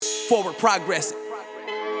forward progress.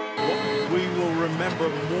 What we will remember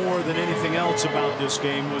more than anything else about this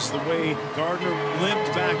game was the way Gardner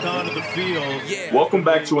limped back onto the field. Yeah. Welcome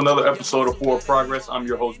back to another episode of Forward Progress. I'm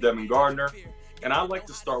your host, Devin Gardner, and I'd like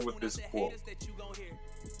to start with this quote.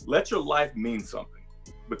 Let your life mean something.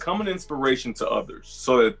 Become an inspiration to others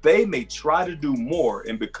so that they may try to do more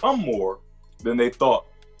and become more than they thought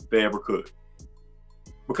they ever could.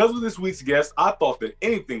 Because of this week's guest, I thought that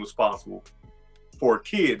anything was possible for a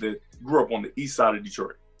kid that grew up on the east side of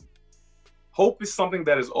Detroit. Hope is something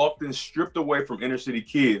that is often stripped away from inner city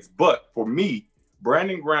kids, but for me,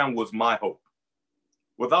 Brandon Graham was my hope.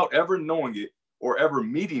 Without ever knowing it or ever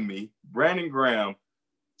meeting me, Brandon Graham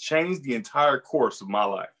changed the entire course of my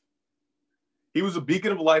life. He was a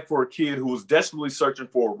beacon of light for a kid who was desperately searching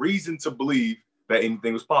for a reason to believe that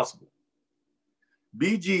anything was possible.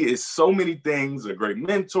 BG is so many things: a great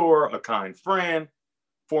mentor, a kind friend,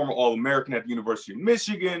 former All-American at the University of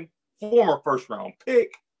Michigan, former first-round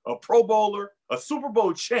pick, a Pro Bowler, a Super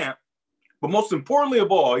Bowl champ, but most importantly of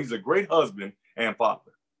all, he's a great husband and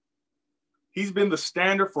father. He's been the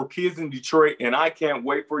standard for kids in Detroit, and I can't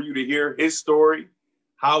wait for you to hear his story,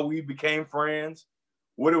 how we became friends,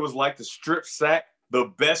 what it was like to strip sack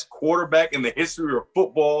the best quarterback in the history of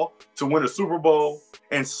football to win a Super Bowl,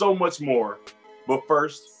 and so much more. But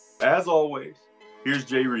first, as always, here's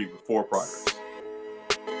Jay Reed with Forward Progress.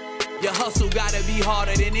 Your hustle gotta be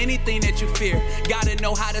harder than anything that you fear. Gotta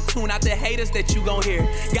know how to tune out the haters that you gon' hear.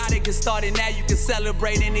 Gotta get started now, you can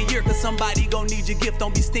celebrate in a year, cause somebody gon' need your gift.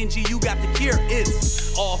 Don't be stingy, you got the cure.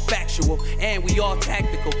 It's all factual and we all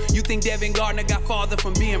tactical. You think Devin Gardner got farther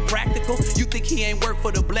from being practical? You think he ain't work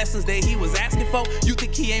for the blessings that he was asking for? You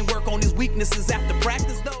think he ain't work on his weaknesses after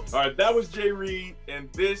practice though? All right, that was Jay Reed,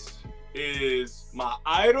 and this is my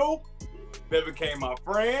idol that became my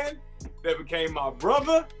friend, that became my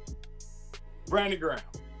brother, Brandon Graham.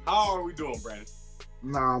 How are we doing, Brandon?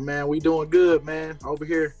 Nah, man, we doing good, man. Over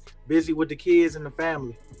here, busy with the kids and the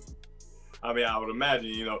family. I mean, I would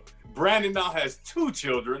imagine, Brandon now has 2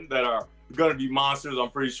 children that are going to be monsters,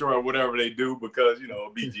 I'm pretty sure, or whatever they do because,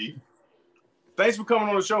 BG. Thanks for coming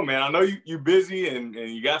on the show, man. I know you're busy and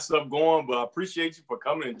you got stuff going, but I appreciate you for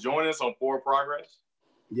coming and joining us on Forward Progress.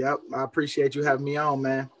 Yep, I appreciate you having me on,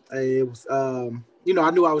 man. It was, I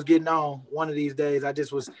knew I was getting on one of these days. I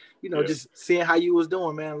just was, just seeing how you was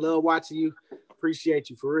doing, man. Love watching you. Appreciate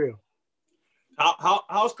you for real.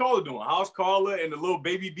 How's Carla doing? How's Carla and the little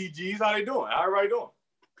baby BGs? How they doing? How everybody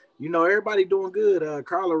doing? Everybody doing good.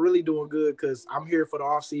 Carla really doing good because I'm here for the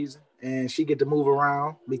off season and she get to move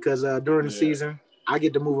around because during the season I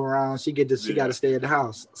get to move around. She got to stay at the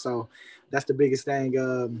house. So that's the biggest thing.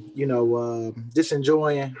 Just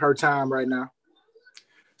enjoying her time right now.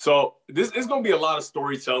 So this is going to be a lot of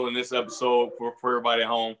storytelling this episode for everybody at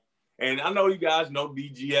home. And I know you guys know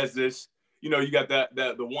BG as this, you got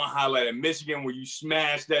the one highlight at Michigan where you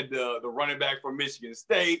smashed the running back from Michigan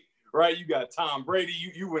State, right? You got Tom Brady.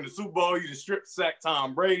 You win the Super Bowl. You just strip sack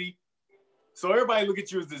Tom Brady. So everybody look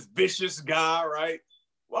at you as this vicious guy, right?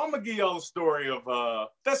 Well, I'm going to give y'all a story of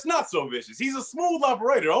that's not so vicious. He's a smooth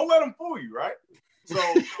operator. Don't let him fool you, right? So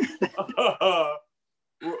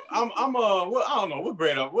I'm I don't know what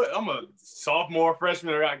grade I'm a sophomore,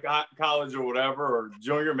 freshman at college or whatever, or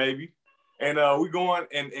junior maybe, and we going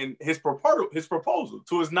and his proposal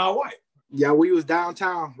to his now wife. Yeah, we was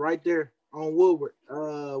downtown right there on Woodward.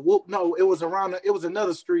 No, it was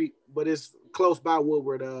another street, but it's close by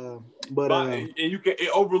Woodward. And it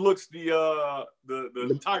overlooks the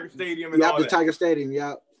Tiger Stadium and all that. The Tiger Stadium.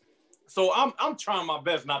 Yeah. So I'm trying my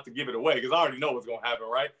best not to give it away because I already know what's gonna happen,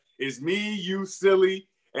 right? It's me, you, Silly,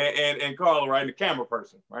 and Carla, right? And the camera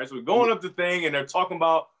person, right? So we're going up the thing and they're talking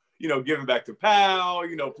about, giving back to PAL,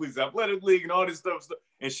 Police Athletic League and all this stuff.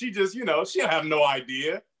 And she just, she don't have no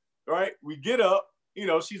idea, right? We get up,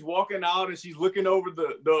 she's walking out and she's looking over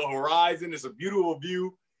the horizon. It's a beautiful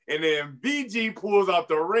view. And then BG pulls out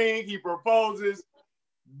the ring. He proposes.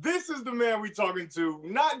 This is the man we're talking to,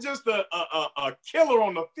 not just a killer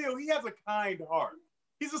on the field. He has a kind heart.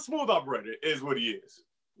 He's a smooth operator is what he is.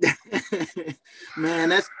 Man,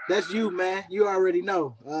 that's you, man. You already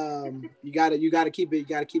know. You gotta keep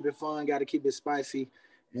it fun, gotta keep it spicy,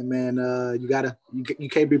 and man, you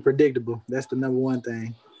can't be predictable. That's the number one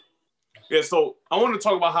thing. Yeah, so I want to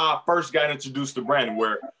talk about how I first got introduced to Brandon,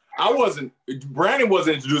 where Brandon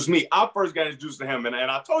wasn't introduced to me. I first got introduced to him, and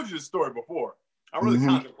I told you this story before. I really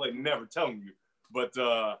contemplated never telling you, but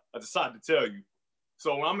I decided to tell you.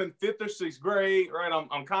 So when I'm in 5th or 6th grade, right,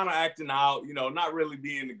 I'm kind of acting out, not really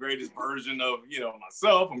being the greatest version of,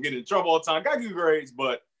 myself. I'm getting in trouble all the time. Got good grades,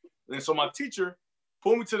 and so my teacher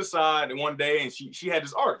pulled me to the side and one day, and she had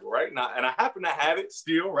this article, right? And I happen to have it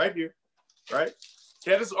still right here, right? She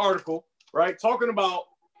had this article, right, talking about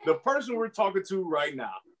the person we're talking to right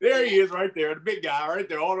now. There he is right there, the big guy right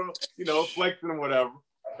there, all the, flexing and whatever,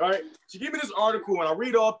 right? She gave me this article, and I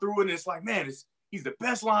read all through it, and it's like, man, he's the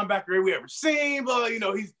best linebacker we ever seen, but,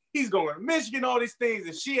 he's going to Michigan, all these things.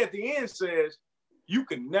 And she at the end says, you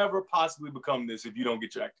can never possibly become this if you don't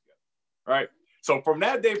get your act together, right? So from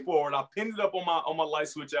that day forward, I pinned it up on my light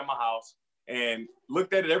switch at my house and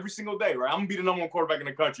looked at it every single day, right? I'm going to be the number one quarterback in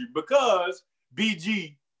the country because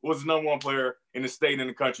BG was the number one player in the state and in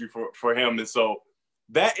the country for him. And so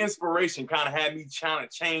that inspiration kind of had me trying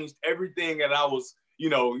to change everything that I was,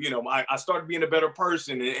 I started being a better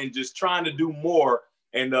person and just trying to do more.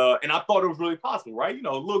 And I thought it was really possible, right?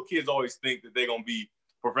 Little kids always think that they're going to be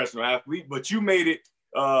professional athlete, but you made it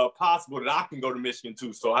possible that I can go to Michigan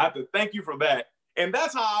too. So I have to thank you for that. And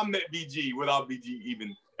that's how I met BG without BG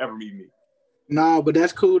even ever meeting me. No, but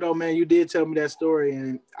that's cool though, man. You did tell me that story,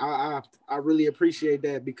 and I really appreciate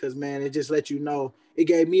that because, man, it just let you know, it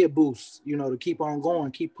gave me a boost, to keep on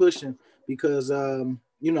going, keep pushing because, I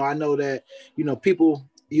know that, people,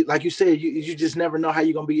 like you said, you just never know how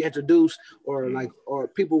you're going to be introduced or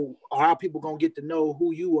how people going to get to know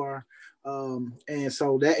who you are. And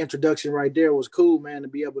so that introduction right there was cool, man, to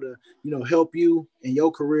be able to, help you in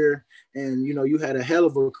your career. And, you had a hell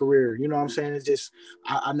of a career. You know what I'm saying? It's just,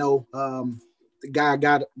 I know, the guy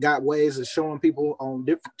got ways of showing people on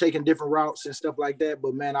taking different routes and stuff like that.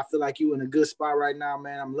 But man, I feel like you in a good spot right now,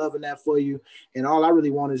 man. I'm loving that for you. And all I really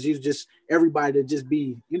want is everybody to just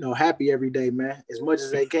be, happy every day, man, as much as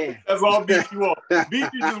they can. That's all BG want. BG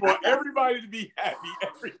just want everybody to be happy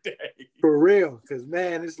every day. For real. Cause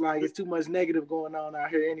man, it's like, it's too much negative going on out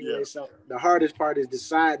here anyway. Yeah. So the hardest part is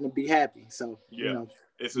deciding to be happy. So,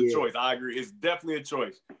 it's a choice. I agree. It's definitely a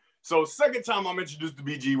choice. So second time I'm introduced to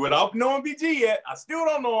BG without knowing BG yet. I still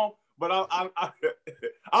don't know him, but I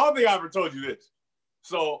don't think I ever told you this.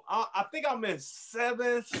 So I think I'm in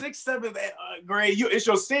sixth, seventh grade. It's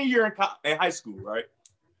your senior year in high school, right?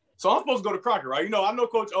 So I'm supposed to go to Crockett, right? I know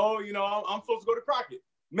Coach O, I'm supposed to go to Crockett.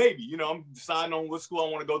 Maybe, I'm deciding on what school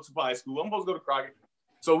I want to go to for high school. I'm supposed to go to Crockett.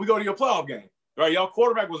 So we go to your playoff game, right? Y'all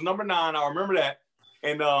quarterback was number 9. I remember that.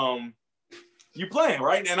 And you playing,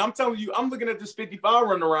 right? And I'm telling you, I'm looking at this 55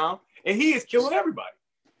 running around, and he is killing everybody.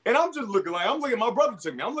 And I'm just looking at my brother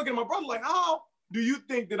took me. I'm looking at my brother like, how do you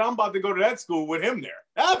think that I'm about to go to that school with him there?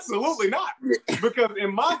 Absolutely not. Because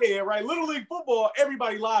in my head, right, Little League football,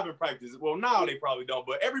 everybody live in practice. Well, now they probably don't,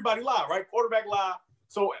 but everybody live, right? Quarterback live.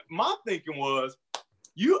 So my thinking was,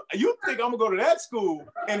 you think I'm going to go to that school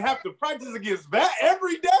and have to practice against that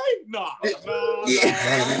every day? Nah.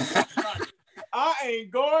 I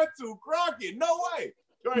ain't going to Crockett. No way.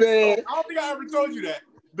 Right? So I don't think I ever told you that.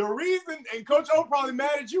 The reason, and Coach O probably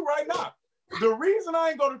mad at you right now, the reason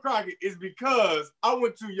I ain't go to Crockett is because I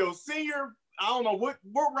went to your senior, I don't know what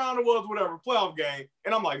round it was, whatever, playoff game,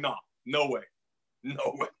 and I'm like, nah, no way.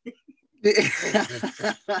 No way.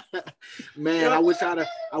 Man, I wish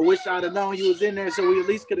I'd have known you was in there so we at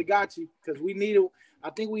least could have got you because we needed. I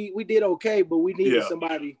think we did okay, but we needed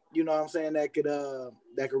somebody, what I'm saying, that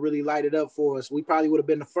could really light it up for us. We probably would have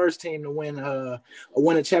been the first team to win a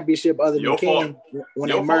championship other than King when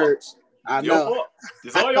they merged. I know.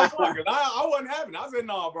 It's all your fault because I wasn't having it. I said,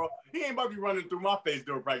 no, bro. He ain't about to be running through my face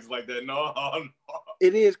during practice like that. No.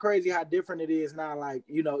 It is crazy how different it is now. Like,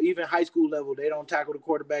 even high school level, they don't tackle the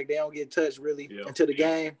quarterback. They don't get touched really until the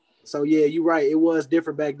game. So, yeah, you're right. It was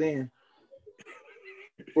different back then.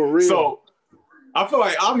 For real. So, I feel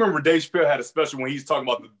like I remember Dave Chappelle had a special when he's talking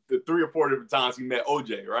about the 3 or 4 different times he met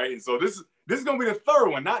OJ, right? And so this is going to be the third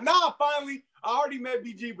one. Now, I already met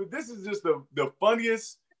BG, but this is just the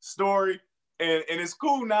funniest story. And it's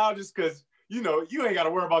cool now just because, you ain't got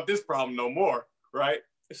to worry about this problem no more, right?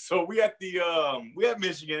 So we at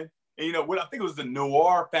Michigan, and what I think it was the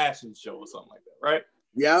Noir fashion show or something like that, right?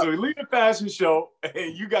 Yeah. So we leave the fashion show,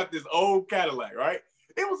 and you got this old Cadillac, right?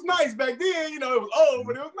 It was nice back then, it was old,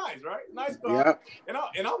 but it was nice, right? Nice car. Yeah.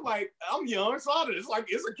 And I'm like, I'm young, so it's like,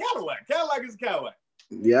 it's a Cadillac. Cadillac is a Cadillac.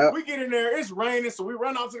 Yeah. We get in there, it's raining, so we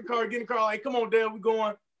run out to the car, get in the car, like, come on, Dad, we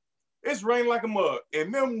going. It's raining like a mug,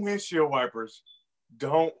 and them windshield wipers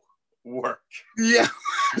don't work. Yeah.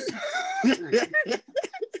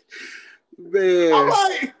 Man. I'm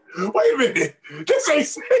like, wait a minute, this ain't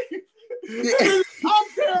safe. I'm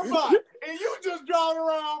terrified. And you just driving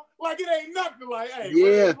around like it ain't nothing. Like,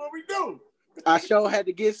 hey, what we do? I sure had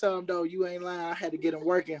to get some though. You ain't lying. I had to get them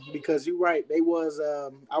working because you're right. They was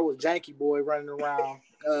I was janky boy running around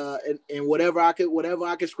and whatever I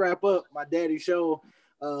could scrap up. My daddy showed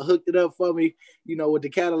hooked it up for me, with the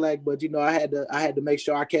Cadillac. But I had to make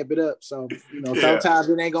sure I kept it up. So sometimes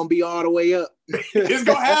it ain't gonna be all the way up. It's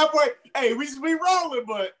going halfway. Hey, we just be rolling,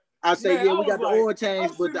 but I say we got the oil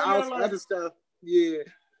change, but the other stuff, yeah.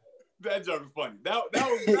 That joke is funny. That's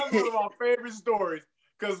one of my favorite stories.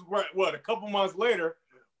 Because a couple months later,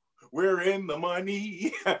 we're in the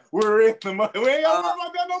money. We're in the money. We ain't gotta worry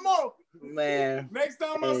about that no more. Man. Next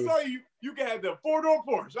time I saw you, you can have the 4-door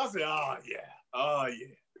Porsche. I said, oh yeah.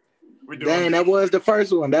 We're doing Dang, that was the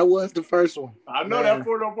first one. I know that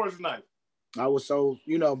 4-door Porsche is nice. I was so,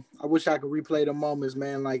 I wish I could replay the moments,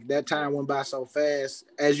 man. Like that time went by so fast.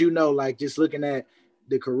 As you know, like just looking at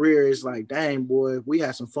the career, it's like, dang, boy, we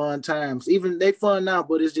had some fun times. Even they fun now,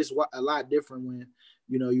 but it's just a lot different when,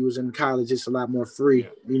 you was in college. It's a lot more free,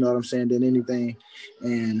 you know what I'm saying, than anything.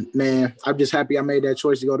 And, man, I'm just happy I made that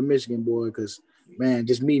choice to go to Michigan, boy, because, man,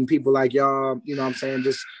 just meeting people like y'all, you know what I'm saying,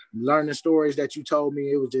 just learning stories that you told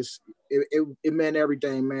me, it was just it meant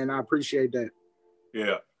everything, man. I appreciate that.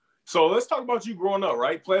 Yeah. So let's talk about you growing up,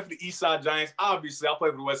 right? Playing for the East Side Giants. Obviously, I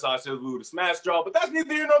played for the West Side Steelers. We were the smash job, but that's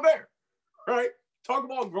neither here nor there, right? Talk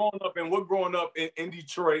about growing up and what growing up in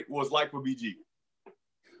Detroit was like for BG.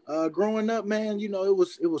 Growing up, man, it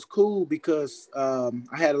was cool because I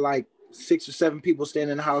had like 6 or 7 people staying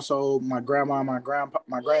in the household. My grandma, my grandpa,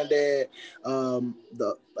 my granddad,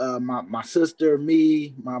 my sister,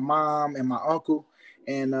 me, my mom, and my uncle.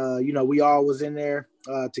 And we all was in there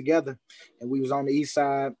together, and we was on the east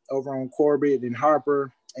side over on Corbett and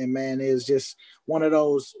Harper. And man, it was just one of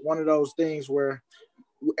those things where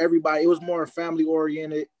everybody, it was more family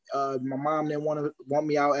oriented. My mom didn't want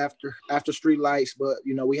me out after street lights, but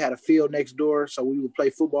we had a field next door, so we would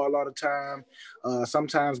play football all the time.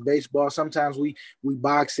 Sometimes baseball, sometimes we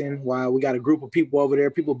boxing. While we got a group of people over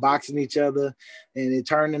there, people boxing each other, and it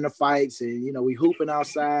turned into fights. And we hooping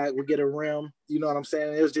outside. We get a rim. You know what I'm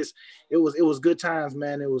saying? It was good times,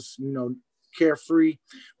 man. It was carefree,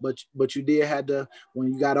 but you did had to,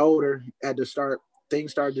 when you got older, had to start.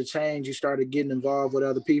 Things started to change. You started getting involved with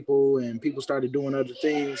other people, and people started doing other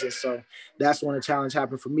things. And so that's when the challenge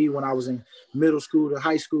happened for me when I was in middle school to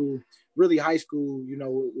high school, really high school,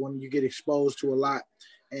 when you get exposed to a lot,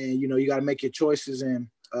 and, you got to make your choices, and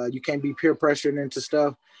you can't be peer pressured into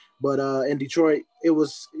stuff. But in Detroit, it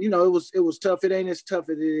was tough. It ain't as tough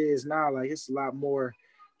as it is now. Like, it's a lot more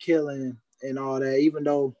killing and all that, even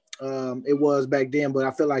though it was back then. But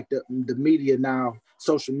I feel like the media now,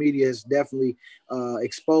 social media has definitely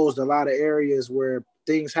exposed a lot of areas where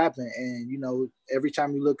things happen. And, every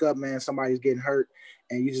time you look up, man, somebody's getting hurt,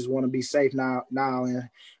 and you just want to be safe now. And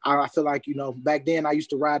I feel like, back then I used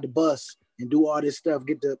to ride the bus and do all this stuff,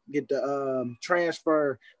 get the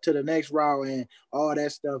transfer to the next route and all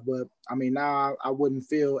that stuff. But I mean, now I wouldn't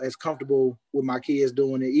feel as comfortable with my kids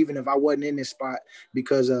doing it, even if I wasn't in this spot,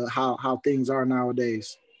 because of how things are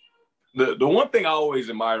nowadays. The one thing I always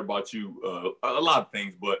admired about you, a lot of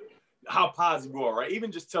things, but how positive you are, right?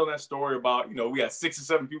 Even just telling that story about, we had 6 or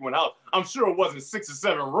 7 people in the house. I'm sure it wasn't 6 or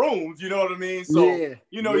 7 rooms, you know what I mean? So,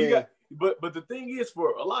 you got, but the thing is,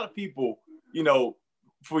 for a lot of people,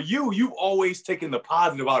 for you, you've always taken the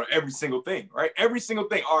positive out of every single thing, right? Every single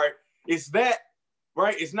thing. All right, it's that,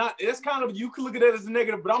 right? It's not, it's kind of, you can look at that as a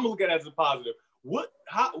negative, but I'm gonna look at it as a positive.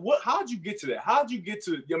 How'd you get to that? How'd you get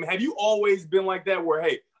to, have you always been like that where,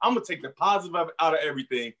 hey, I'm gonna take the positive out of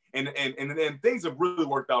everything, and things have really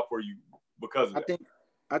worked out for you because of that?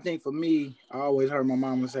 I think for me, I always heard my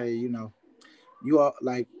mama say, you are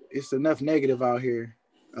like, it's enough negative out here.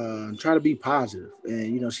 Try to be positive.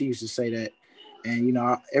 And, she used to say that. And,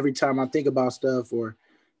 every time I think about stuff, or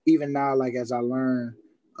even now, like as I learn,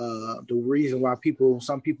 the reason why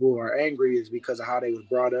some people are angry is because of how they was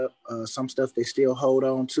brought up. Some stuff they still hold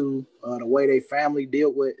on to, the way they family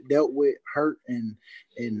dealt with hurt, and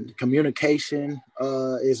communication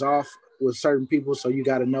is off with certain people. So you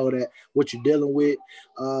got to know that what you're dealing with.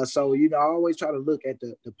 So, I always try to look at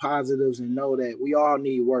the positives and know that we all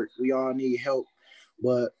need work. We all need help.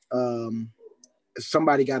 But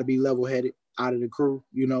somebody got to be level-headed out of the crew,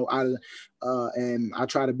 and I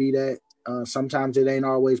try to be that. Sometimes it ain't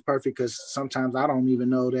always perfect, because sometimes I don't even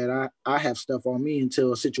know that I have stuff on me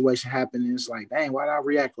until a situation happens, and it's like, dang, why did I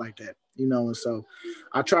react like that? And so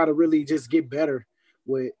I try to really just get better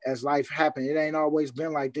as life happened. It ain't always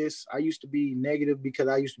been like this. I used to be negative because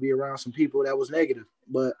I used to be around some people that was negative,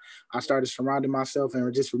 but I started surrounding myself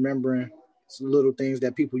and just remembering some little things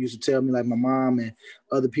that people used to tell me, like my mom and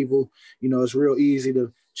other people. It's real easy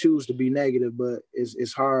to choose to be negative, but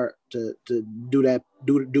it's hard to do that,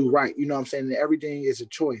 do right. You know what I'm saying? Everything is a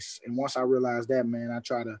choice. And once I realized that, man, I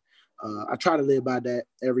try to I try to live by that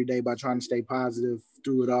every day by trying to stay positive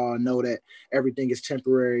through it all and know that everything is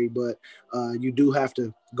temporary, but you do have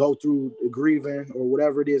to go through the grieving or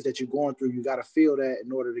whatever it is that you're going through. You got to feel that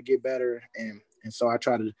in order to get better. And so I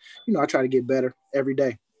try to get better every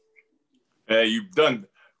day. Hey, you've done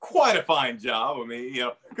quite a fine job. I mean,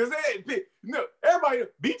 because everybody,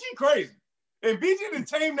 BG crazy. And BG done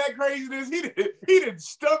tamed that craziness. He done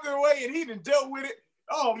stuffed it away and he done dealt with it.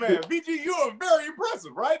 Oh, man, BG, you are very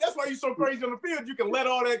impressive, right? That's why you're so crazy on the field. You can let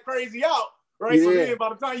all that crazy out, right? Yeah. So then by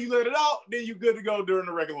the time you let it out, then you're good to go during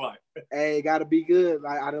the regular life. Hey, got to be good.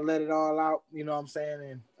 I done let it all out, you know what I'm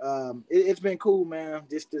saying? And it's been cool, man.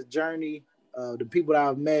 Just this journey, the people that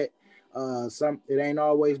I've met, it ain't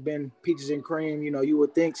always been peaches and cream. You know, you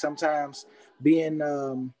would think sometimes being,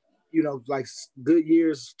 like good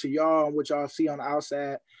years to y'all and what y'all see on the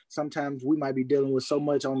outside, sometimes we might be dealing with so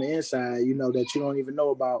much on the inside, that you don't even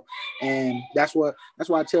know about. And that's why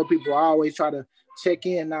I tell people I always try to check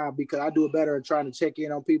in now, because I do it better at trying to check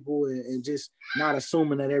in on people and just not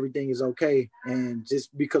assuming that everything is okay. And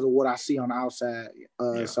just because of what I see on the outside.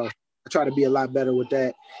 So I try to be a lot better with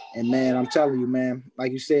that. And man, I'm telling you, man,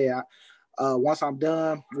 like you said, once I'm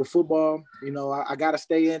done with football, I got to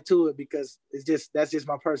stay into it, because that's just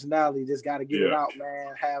my personality. Just got to get it out,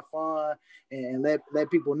 man, have fun and let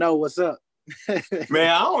people know what's up. Man,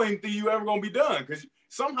 I don't even think you ever going to be done, because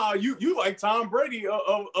somehow you like Tom Brady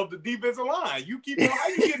of the defensive line. You keep on, how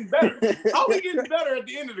you getting better? How are we getting better at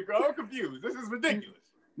the end of the career? I'm confused. This is ridiculous.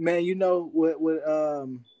 Man,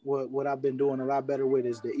 what I've been doing a lot better with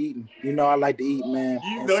is the eating. I like to eat, man.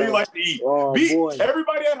 You like to eat. Oh, boy.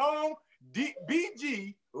 Everybody at home,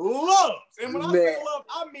 BG loves, and when I say love,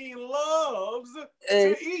 I mean loves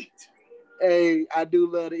to eat. Hey, I do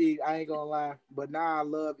love to eat. I ain't gonna lie, but now I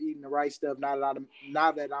love eating the right stuff. Now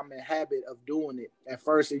that I'm in habit of doing it. At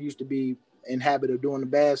first, it used to be in habit of doing the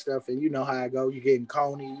bad stuff, and you know how I go. You getting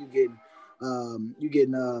coney, you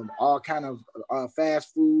getting all kind of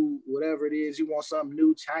fast food, whatever it is. You want something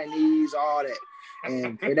new, Chinese, all that,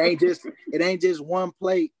 and it ain't just one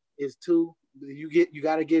plate. It's two. You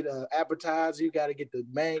got to get an appetizer. You got to get the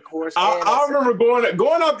main course. I remember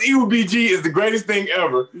going out to eat with BG is the greatest thing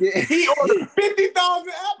ever. Yeah. He ordered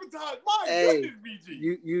 50,000 appetizers. My goodness,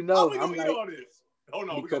 BG. You know, I'm like, all this. Oh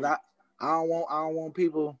no, because I don't want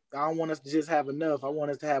people. I don't want us to just have enough. I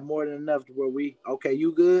want us to have more than enough to where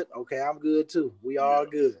you good? Okay, I'm good too. We all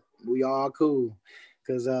good. We all cool.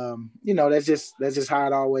 Because that's just how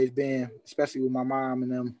it always been, especially with my mom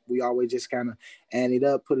and them. We always just kind of add it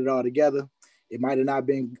up, put it all together. It might have not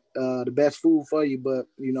been the best food for you, but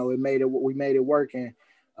we made it work. And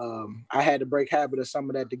I had to break habit of some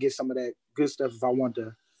of that to get some of that good stuff if I want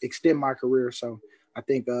to extend my career. So I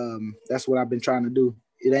think that's what I've been trying to do.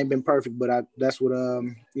 It ain't been perfect, but that's what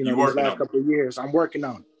these last couple of years I'm working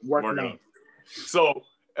on. So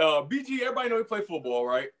BG, everybody know he play football,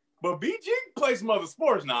 right? But BG plays some other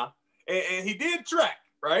sports now, and he did track,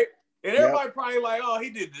 right? And everybody probably like, oh, he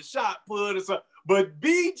did the shot put or something. But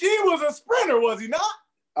BG was a sprinter, was he not?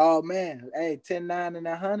 Oh, man. Hey, 10-9 and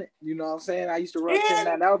 100. You know what I'm saying? I used to run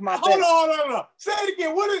 10-9. That was my best. Hold on. Say it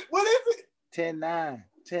again. What is it? 10-9.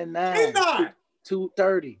 10-9.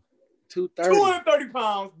 230. 230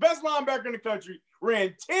 pounds. Best linebacker in the country.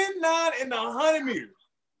 Ran 10-9 in the 100 meters.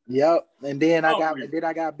 Yep. And then I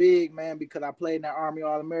got big, man, because I played in that Army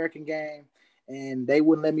All-American game. And they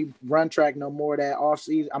wouldn't let me run track no more that off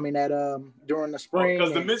season. I mean, during the spring.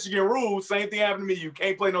 Because the Michigan rules, same thing happened to me. You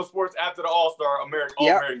can't play no sports after the All-Star All-American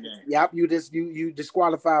game. Yep. You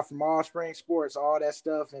disqualified from all spring sports, all that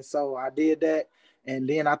stuff. And so I did that. And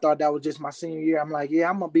then I thought that was just my senior year. I'm like, yeah,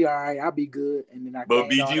 I'm gonna be all right. I'll be good. And then But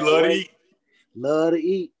BG love to eat. Love to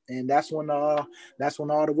eat. And that's when all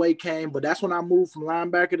the weight came. But that's when I moved from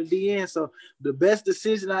linebacker to DN. So the best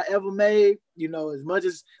decision I ever made, as much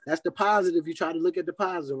as that's the positive, you try to look at the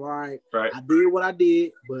positive. All right. I did what I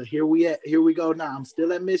did, but here we go now. I'm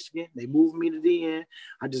still at Michigan. They moved me to DN.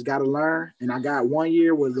 I just got to learn. And I got 1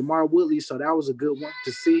 year with Lamar Woodley. So that was a good one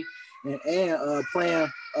to see. And playing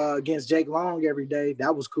against Jake Long every day,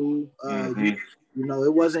 that was cool. It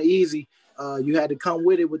wasn't easy. You had to come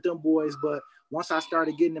with it with them boys, but once I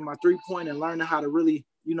started getting in my 3-point and learning how to really,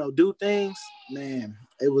 do things, man,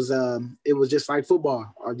 it was just like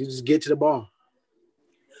football. You just get to the ball.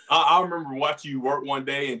 I remember watching you work one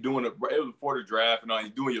day and doing it was before the draft and all. You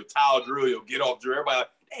doing your towel drill, your get off drill. Everybody like,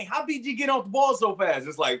 hey, how BG get off the ball so fast?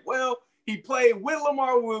 It's like, well, he played with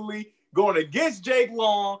Lamar Woodley going against Jake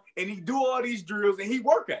Long, and he do all these drills and he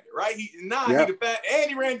work at it, right? He the fat, and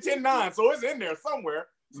he ran 10-9, so it's in there somewhere.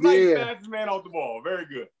 It's not the fastest man off the ball. Very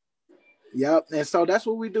good. Yep. And so that's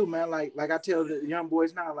what we do, man. Like I tell the young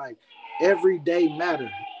boys now, like every day matter.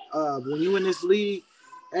 when you in this league,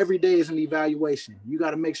 every day is an evaluation. You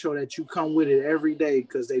got to make sure that you come with it every day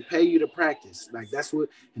because they pay you to practice. Like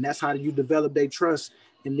that's how you develop their trust.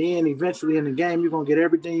 And then eventually in the game, you're going to get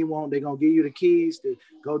everything you want. They're going to give you the keys to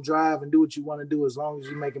go drive and do what you want to do as long as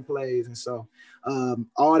you're making plays. And so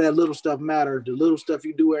all that little stuff matter. The little stuff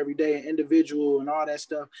you do every day, and individual and all that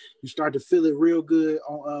stuff, you start to feel it real good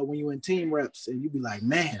when you're in team reps. And you be like,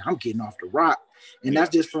 man, I'm getting off the rock. And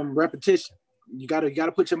that's just from repetition. You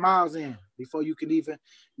gotta put your miles in before you can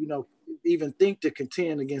even think to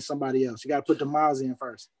contend against somebody else. You got to put the miles in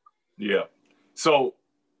first. Yeah. So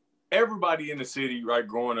everybody in the city, right,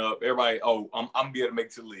 growing up, everybody, I'm be able to make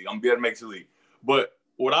it to the league. I'm be able to make it to the league. But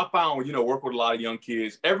what I found, work with a lot of young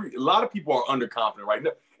kids, a lot of people are underconfident right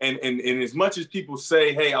now. And as much as people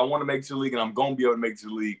say, hey, I want to make it to the league and I'm going to be able to make it to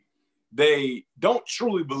the league, they don't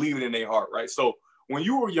truly believe it in their heart, right? So when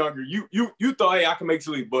you were younger, you thought, hey, I can make it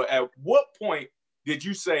to the league. But at what point did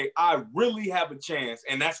you say, I really have a chance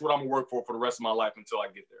and that's what I'm going to work for the rest of my life until I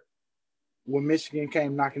get there? When Michigan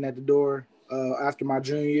came knocking at the door after my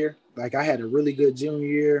junior year, like I had a really good junior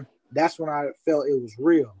year. That's when I felt it was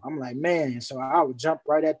real. I'm like, man. So I would jump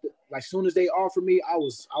right at as soon as they offered me, I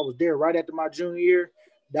was there right after my junior year.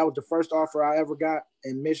 That was the first offer I ever got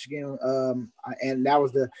in Michigan. And that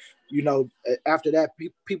was after that,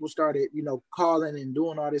 people started, calling and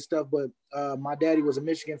doing all this stuff. But my daddy was a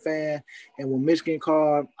Michigan fan. And when Michigan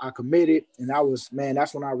called, I committed. And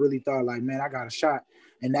that's when I really thought like, man, I got a shot.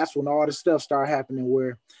 And that's when all this stuff started happening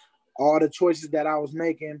where all the choices that I was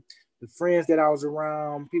making, the friends that I was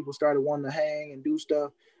around, people started wanting to hang and do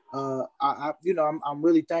stuff. I'm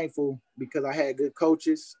really thankful because I had good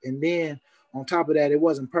coaches. And then on top of that, it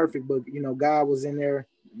wasn't perfect, but, God was in there,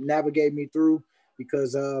 navigate me through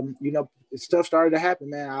because, stuff started to happen,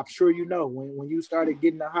 man. I'm sure when you started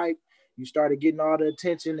getting the hype, you started getting all the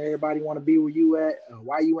attention. Everybody want to be where you at.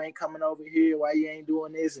 Why you ain't coming over here? Why you ain't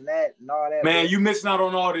doing this and that and all that? Man, you missing out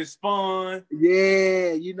on all this fun.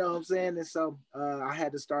 Yeah, you know what I'm saying? And so I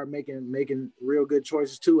had to start making real good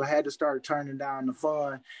choices too. I had to start turning down the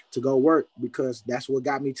fun to go work because that's what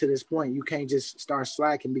got me to this point. You can't just start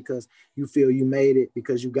slacking because you feel you made it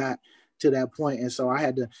because you got to that point. And so I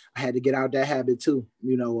had to get out that habit too,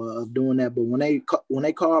 of doing that. But when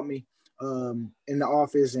they called me, in the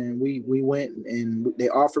office and we went and they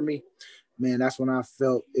offered me, man, that's when I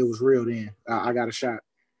felt it was real then. I got a shot.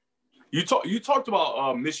 You talked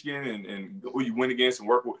about Michigan and who you went against and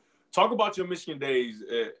work with. Talk about your Michigan days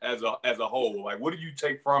as a whole. Like, what did you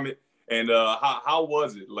take from it? And how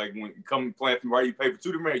was it? Like, when you come playing from, right, you play for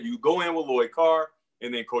two different, you go in with Lloyd Carr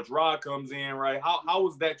and then Coach Rod comes in, right? How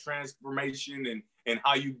was that transformation and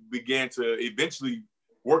how you began to eventually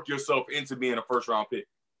work yourself into being a first-round pick?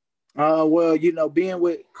 Well, being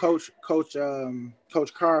with Coach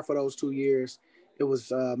Carr for those 2 years, it was,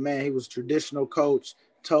 he was a traditional coach,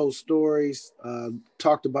 told stories,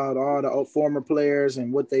 talked about all the former players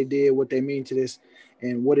and what they did, what they mean to this,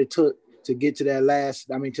 and what it took to get to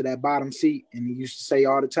that bottom seat. And he used to say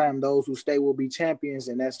all the time, those who stay will be champions.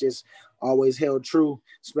 And that's just always held true,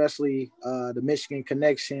 especially the Michigan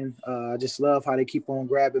connection. I just love how they keep on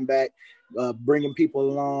grabbing back, bringing people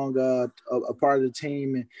along, a part of the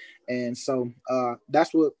team. And so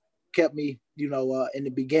that's what kept me, in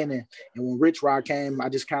the beginning. And when Rich Rod came, I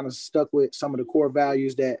just kind of stuck with some of the core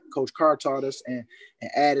values that Coach Carr taught us and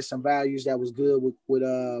added some values that was good with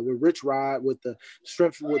Rich Rod, with the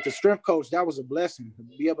strength coach. That was a blessing to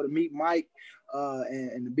be able to meet Mike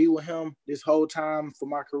and to be with him this whole time for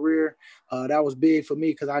my career. That was big for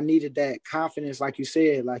me because I needed that confidence. Like you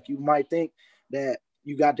said, like you might think that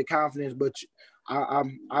you got the confidence, but I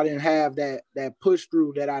didn't have that push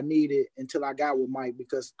through that I needed until I got with Mike,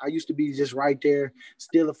 because I used to be just right there,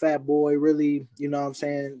 still a fat boy, really, you know what I'm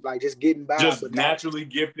saying, like just getting by. Just but naturally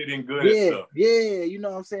gifted and good at stuff. Yeah, you know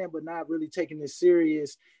what I'm saying, but not really taking it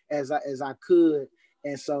serious as I could.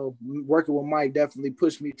 And so working with Mike definitely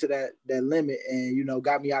pushed me to that limit and,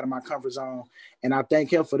 got me out of my comfort zone. And I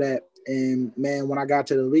thank him for that. And man, when I got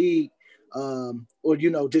to the league,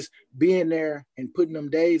 just being there and putting them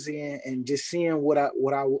days in and just seeing what I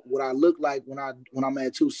look like when I'm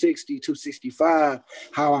at 260, 265,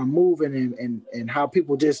 how I'm moving and how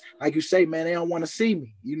people just, like you say, man, they don't want to see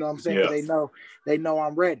me. You know what I'm saying? Yeah. But they know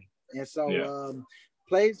I'm ready. And so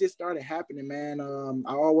plays just started happening, man.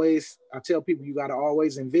 I tell people you got to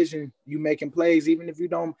always envision you making plays. Even if you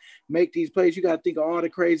don't make these plays, you got to think of all the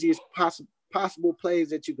craziest possible plays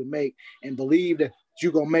that you can make and believe that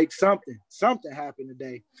you're going to make something happen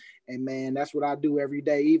today. And man, that's what I do every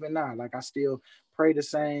day. Even now, like I still pray the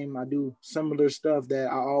same. I do similar stuff that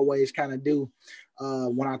I always kind of do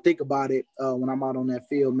when I think about it, when I'm out on that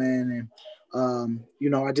field, man.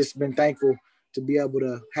 I just been thankful to be able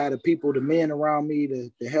to have the men around me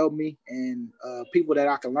to help me, and people that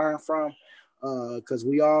I can learn from, because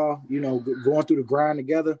we all, going through the grind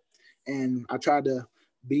together. And I try to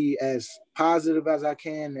be as positive as I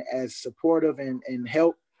can, as supportive, and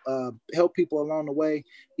help people along the way,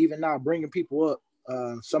 even now bringing people up.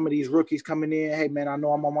 Some of these rookies coming in, hey man, I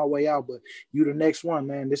know I'm on my way out, but you the next one,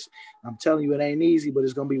 man. I'm telling you, it ain't easy, but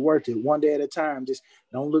it's gonna be worth it. One day at a time. Just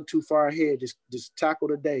don't look too far ahead. Just tackle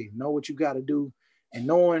the day. Know what you got to do, and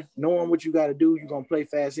knowing what you got to do, you're gonna play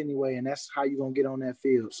fast anyway, and that's how you're gonna get on that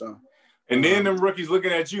field. So, and then them rookies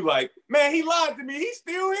looking at you like, man, he lied to me. He's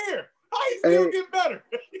still here. How he still getting better?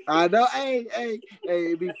 I know. Hey,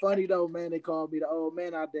 it'd be funny though, man. They call me the old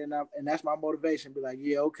man out there, and that's my motivation. Be like,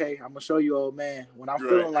 yeah, okay, I'm gonna show you, old man. When I'm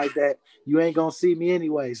feeling like that, you ain't gonna see me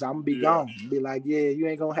anyway, so I'm gonna be gone. Be like, yeah, you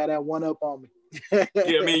ain't gonna have that one up on me. Yeah,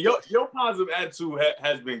 I mean, your positive attitude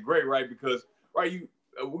has been great, right? Because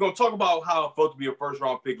we're gonna talk about how it felt to be a first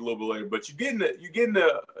round pick a little bit later, but you getting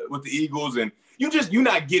with the Eagles, and you're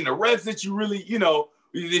not getting the reps that you really,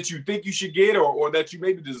 that you think you should get, or that you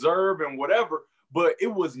maybe deserve, and whatever. But it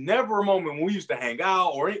was never a moment when we used to hang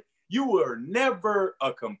out, you were never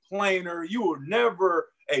a complainer. You were never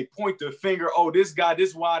a point the finger. Oh, this guy, this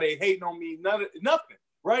is why they hating on me. Nothing,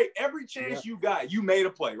 right? Every chance you got, you made a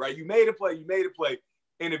play, right? You made a play.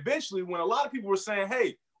 And eventually, when a lot of people were saying,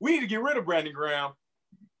 hey, we need to get rid of Brandon Graham,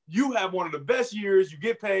 you have one of the best years, you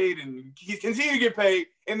get paid and continue to get paid.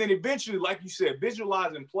 And then eventually, like you said,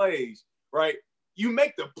 visualizing plays, right? You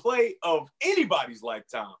make the play of anybody's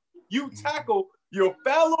lifetime. You tackle your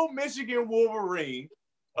fellow Michigan Wolverine,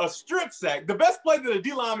 a strip sack, the best play that a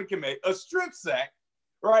D lineman can make, a strip sack,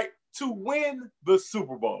 right, to win the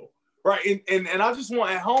Super Bowl, right? And I just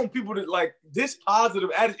want at home people to like this positive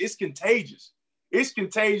attitude. It's contagious. It's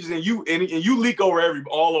contagious, and you leak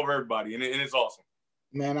all over everybody, and it's awesome.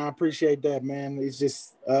 Man, I appreciate that, man. It's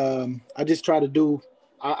just I just try to do.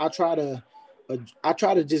 I try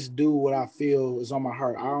to just do what I feel is on my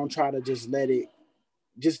heart. I don't try to just let it.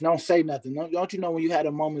 Just don't say nothing. Don't you know when you had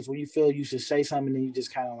the moments where you feel you should say something and you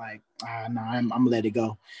just kind of like, no, I'm gonna let it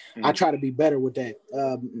go. Mm-hmm. I try to be better with that.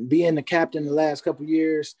 Being the captain the last couple of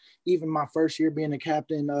years, even my first year being the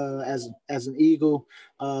captain as an Eagle,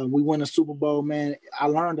 we won a Super Bowl, man. I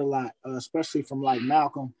learned a lot, especially from like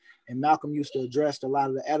Malcolm. And Malcolm used to address a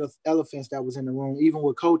lot of the elephants that was in the room, even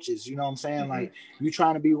with coaches. You know what I'm saying? Mm-hmm. Like, you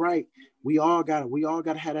trying to be right. We all got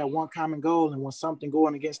to have that one common goal. And when something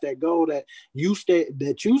going against that goal that you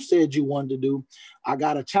said you wanted to do, I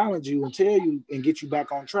got to challenge you and tell you and get you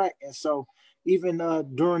back on track. And so even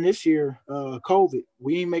during this year, COVID,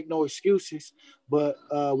 we didn't make no excuses, but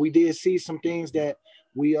we did see some things that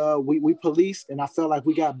we policed, and I felt like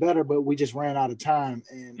we got better, but we just ran out of time.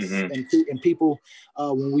 And mm-hmm. and people,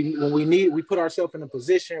 when we put ourselves in a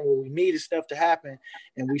position where we needed stuff to happen,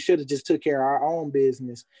 and we should have just took care of our own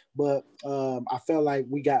business. But I felt like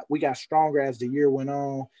we got stronger as the year went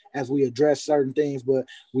on, as we addressed certain things, but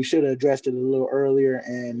we should have addressed it a little earlier.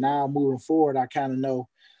 And now moving forward, I kind of know.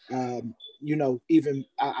 I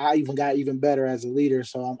even got even better as a leader.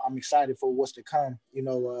 So I'm excited for what's to come,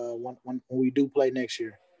 when we do play next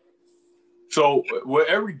year. So with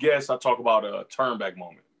every guest, I talk about a turn back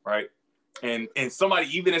moment, right? And somebody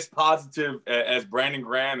even as positive as Brandon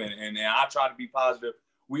Graham, and I try to be positive,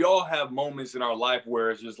 we all have moments in our life where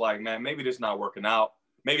it's just like, man, maybe this not working out.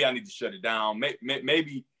 Maybe I need to shut it down.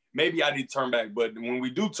 Maybe I need to turn back. But when we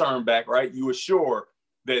do turn back, right, you assure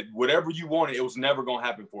that whatever you wanted, it was never going to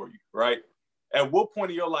happen for you, right? At what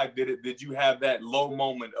point in your life did you have that low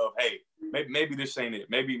moment of, hey, maybe this ain't it.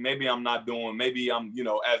 Maybe I'm not doing. Maybe I'm,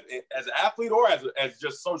 as an athlete or as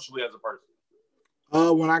just socially as a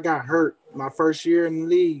person. When I got hurt my first year in the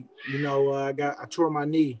league, I tore my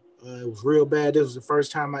knee. It was real bad. This was the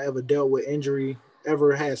first time I ever dealt with injury,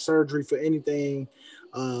 ever had surgery for anything.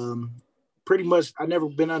 Pretty much, I never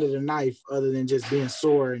been under the knife other than just being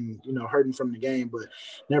sore and, hurting from the game, but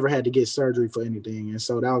never had to get surgery for anything. And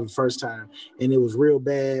so that was the first time. And it was real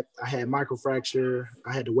bad. I had microfracture.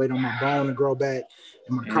 I had to wait on my bone to grow back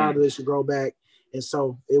and my cartilage to grow back. And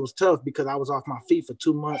so it was tough because I was off my feet for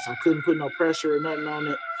 2 months. I couldn't put no pressure or nothing on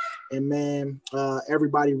it. And, man,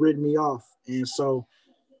 everybody rid me off. And so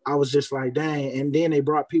I was just like, dang. And then they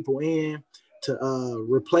brought people in to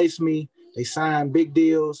replace me. They signed big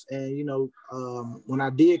deals. And, when I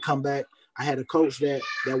did come back, I had a coach that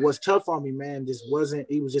was tough on me, man.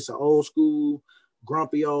 He was just an old school,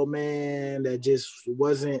 grumpy old man that just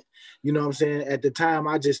wasn't, you know what I'm saying? At the time,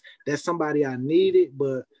 that's somebody I needed,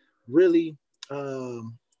 but really I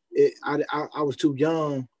was too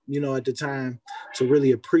young, at the time to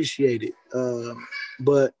really appreciate it.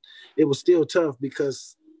 But it was still tough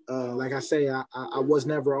because, like I say, I was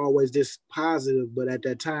never always this positive, but at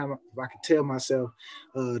that time, if I could tell myself,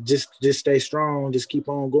 just stay strong, just keep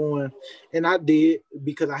on going. And I did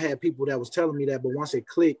because I had people that was telling me that, but once it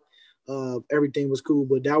clicked, everything was cool.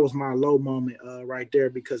 But that was my low moment right there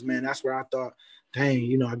because, man, that's where I thought,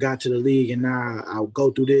 dang, I got to the league and now I'll go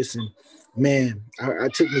through this. And, man, I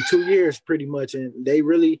took me 2 years pretty much, and they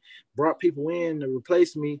really brought people in to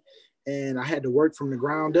replace me. And I had to work from the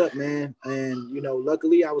ground up, man. And,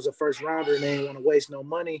 luckily I was a first rounder and they didn't want to waste no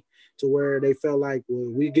money to where they felt like,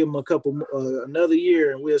 well, we give him another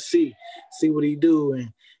year and we'll see what he do.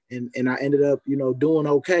 And I ended up, doing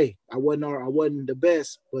okay. I wasn't the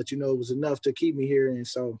best, but, it was enough to keep me here. And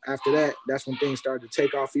so after that, that's when things started to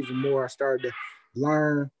take off even more. I started to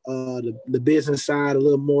learn the business side a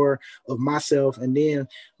little more of myself, and then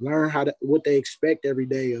learn what they expect every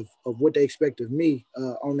day of what they expect of me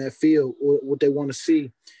on that field, what they want to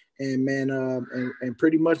see. And, man, and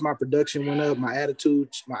pretty much my production went up. My attitude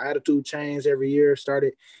changed every year.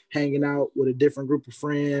 Started hanging out with a different group of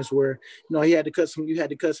friends where, you had to cut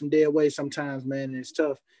some dead weight sometimes, man. And it's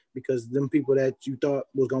tough because them people that you thought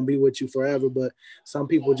was going to be with you forever, but some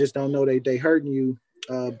people just don't know they hurting you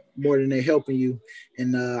more than they helping you.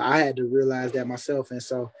 And I had to realize that myself. And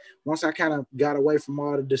so once I kind of got away from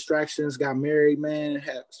all the distractions, got married, man,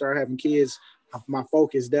 started having kids, my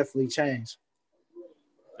focus definitely changed.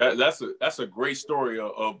 That's a great story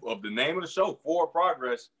of the name of the show, Forward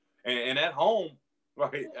Progress. And at home,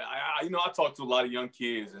 right? I talk to a lot of young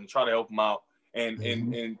kids and try to help them out. And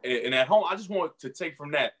at home, I just want to take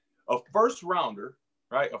from that a first rounder,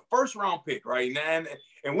 right? A first round pick, right?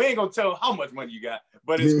 And we ain't gonna tell how much money you got,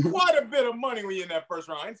 but it's quite a bit of money when you're in that first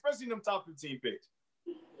round, especially in them top 15 picks.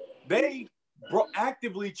 They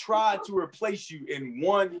actively tried to replace you in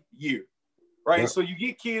 1 year, right? Yeah. So you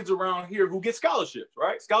get kids around here who get scholarships,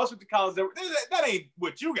 right? Scholarship to college, that ain't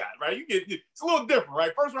what you got, right? It's a little different,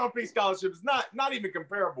 right? First round pick scholarship is not even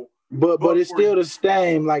comparable. But it's still the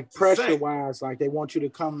same, like pressure wise, like they want you to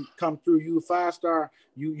come through. You a 5-star,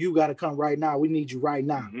 you got to come right now. We need you right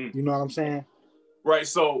now. Mm-hmm. You know what I'm saying? Right.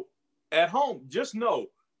 So at home, just know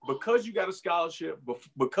because you got a scholarship,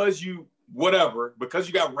 because you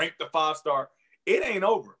got ranked a 5-star, it ain't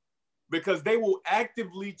over because they will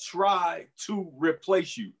actively try to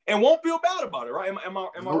replace you and won't feel bad about it. Right? Am I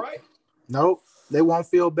right? Nope. They won't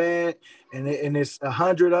feel bad, and it's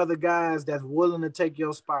 100 other guys that's willing to take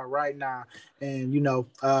your spot right now. And,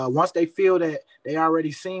 once they feel that they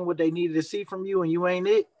already seen what they needed to see from you and you ain't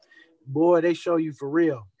it, boy, they show you for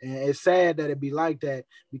real. And it's sad that it be like that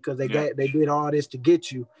because they did all this to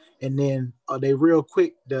get you, and then they real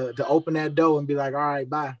quick to open that door and be like, all right,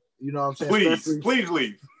 bye. You know what I'm saying? Please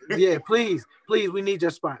leave. Yeah, please, we need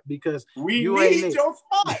your spot because we need your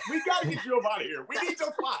spot. We got to get you up out of here. We need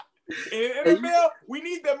your spot. In NFL, we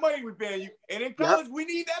need that money we're paying you. And in college, we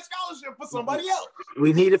need that scholarship for somebody else.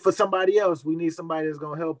 We need it for somebody else. We need somebody that's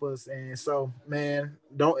gonna help us. And so, man,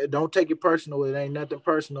 don't take it personal. It ain't nothing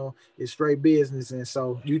personal. It's straight business. And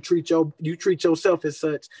so you treat yourself as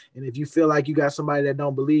such. And if you feel like you got somebody that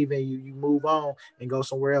don't believe in you, you move on and go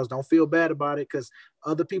somewhere else. Don't feel bad about it because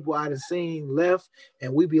other people I'd have seen left,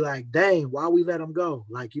 and we be like, dang, why we let them go?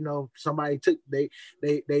 Like, somebody took they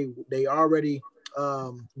already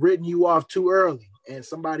written you off too early and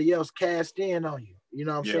somebody else cashed in on you. You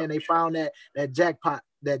know what I'm saying? They found that jackpot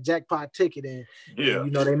ticket and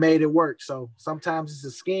they made it work. So sometimes it's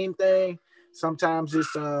a scheme thing. Sometimes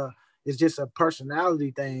it's just a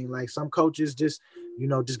personality thing. Like some coaches just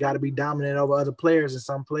got to be dominant over other players, and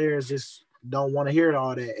some players just don't want to hear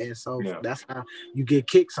all that. And so that's how you get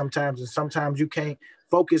kicked sometimes. And sometimes you can't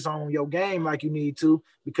focus on your game like you need to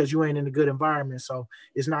because you ain't in a good environment. So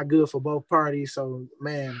it's not good for both parties. So,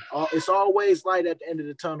 man, it's always light at the end of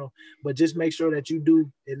the tunnel, but just make sure that you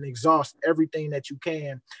do and exhaust everything that you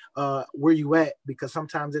can where you at, because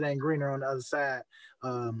sometimes it ain't greener on the other side,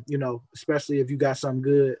 especially if you got something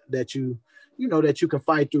good that you can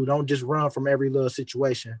fight through. Don't just run from every little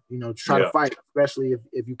situation. Try to fight, especially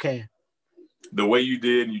if you can. The way you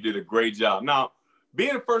did, and you did a great job. Now,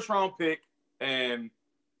 being a first-round pick and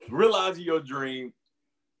realizing your dream,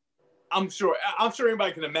 I'm sure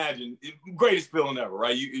anybody can imagine greatest feeling ever,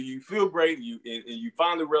 right? You feel great, and you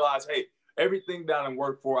finally realize, hey, everything that I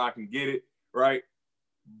worked for, I can get it, right?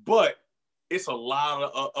 But it's a lot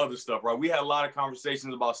of other stuff, right? We had a lot of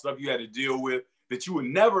conversations about stuff you had to deal with that you would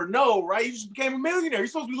never know, right? You just became a millionaire. You're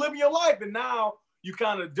supposed to be living your life, and now you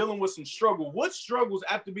kind of dealing with some struggle. What struggles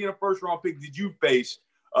after being a first-round pick did you face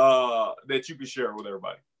that you could share with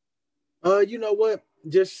everybody? You know what?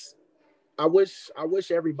 Just I wish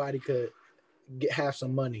everybody could have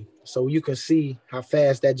some money, so you can see how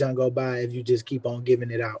fast that junk go by if you just keep on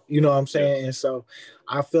giving it out. You know what I'm saying? And so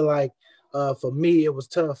I feel like for me it was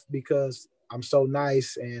tough because I'm so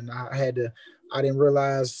nice, and I didn't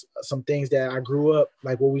realize some things that I grew up,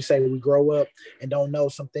 like what we say, we grow up and don't know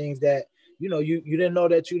some things that, you know, you didn't know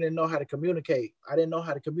that you didn't know how to communicate. I didn't know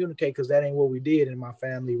how to communicate because that ain't what we did in my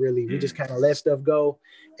family, really. We just kind of let stuff go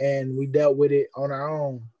and we dealt with it on our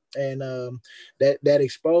own. And that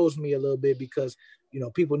exposed me a little bit because, you know,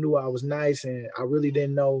 people knew I was nice and I really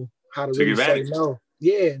didn't know how to really say no.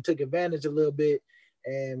 Yeah, and took advantage a little bit.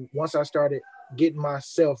 And once I started getting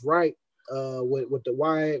myself right, with the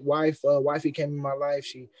wifey came in my life.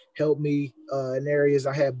 She helped me in areas.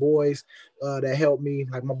 I had boys that helped me,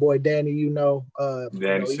 like my boy Danny. He helped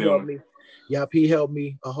me. Yep, he helped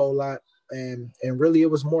me a whole lot, and really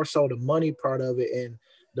it was more so the money part of it, and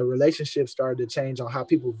the relationship started to change on how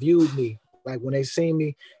people viewed me. Like when they seen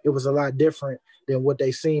me, it was a lot different than what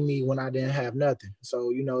they seen me when I didn't have nothing.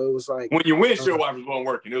 So, you know, it was like when you wish your wife was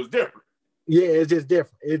working, it was different. Yeah, it's just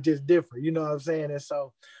different. You know what I'm saying? And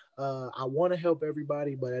so I want to help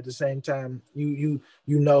everybody, but at the same time, you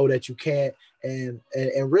know that you can't, and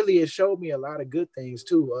really it showed me a lot of good things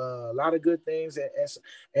too, a lot of good things,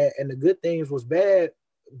 and the good things was bad,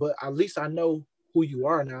 but at least I know who you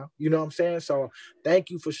are now. You know what I'm saying? So thank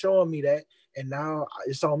you for showing me that, and now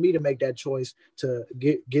it's on me to make that choice to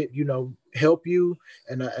get you know, help you,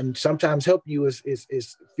 and sometimes help you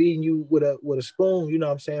is feeding you with a spoon. You know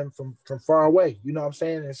what I'm saying, from far away. You know what I'm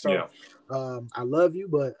saying? And so I love you,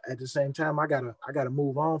 but at the same time, I gotta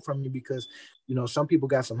move on from you because, you know, some people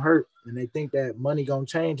got some hurt and they think that money gonna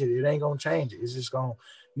change it. It ain't gonna change it. It's just gonna,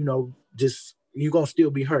 you know, just you gonna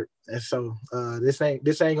still be hurt. And so this ain't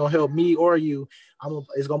gonna help me or you.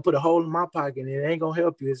 It's gonna put a hole in my pocket, and it ain't gonna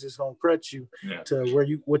help you. It's just gonna crutch you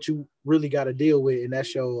to what you really got to deal with, and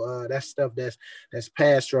that's your that's stuff that's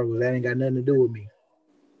past struggle. That ain't got nothing to do with me.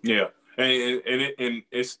 Yeah. And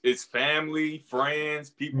it's family,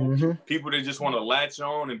 friends, people that just want to latch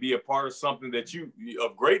on and be a part of something that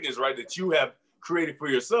of greatness, right? That you have created for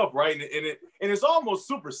yourself, right? And it's almost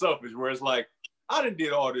super selfish, where it's like, I done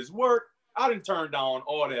did all this work, I done turned down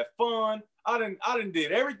all that fun, I done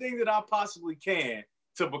did everything that I possibly can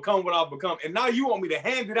to become what I've become, and now you want me to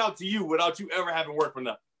hand it out to you without you ever having worked for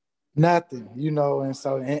nothing. Nothing, you know, and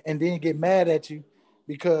so and then get mad at you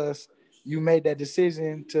because you made that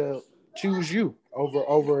decision to choose you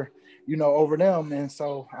over them. And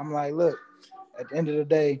so I'm like, look, at the end of the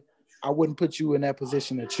day, I wouldn't put you in that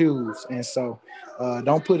position to choose. And so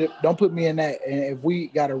don't put me in that. And if we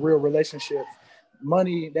got a real relationship,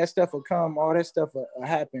 money, that stuff will come, all that stuff will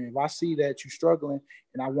happen. If I see that you're struggling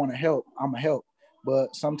and I want to help, I'm gonna help.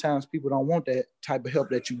 But sometimes people don't want that type of help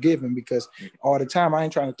that you're giving, because all the time I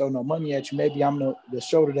ain't trying to throw no money at you. Maybe I'm the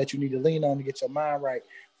shoulder that you need to lean on to get your mind right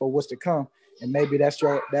for what's to come. And maybe that's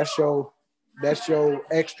your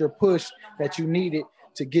extra push that you needed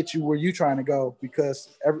to get you where you trying to go.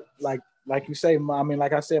 Because like you say, I mean,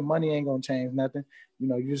 like I said, money ain't gonna change nothing. You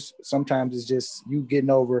know, sometimes it's just you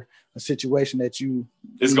getting over a situation that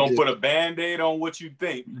it's gonna put a Band-Aid on what you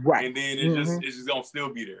think, right? And then it's just gonna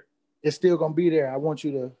still be there. It's still gonna be there. I want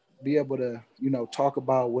you to be able to, you know, talk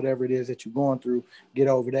about whatever it is that you're going through, get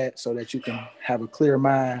over that, so that you can have a clear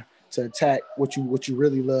mind to attack what you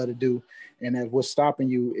really love to do. And that what's stopping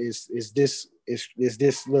you is this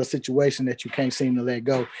little situation that you can't seem to let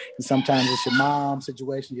go. And sometimes it's your mom's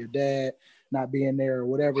situation, your dad not being there, or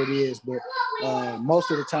whatever it is. But most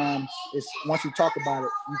of the time, it's once you talk about it,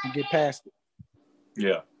 you can get past it.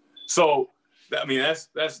 Yeah. So I mean, that's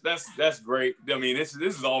great. I mean, this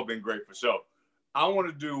has all been great for sure. I want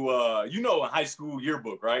to do a high school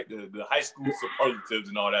yearbook, right? The high school superlatives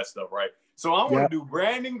and all that stuff, right? So I want to do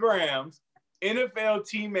Brandon Graham's NFL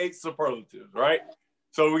teammate superlatives, right?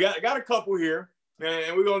 So we got a couple here,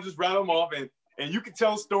 and we're gonna just rattle them off, and you can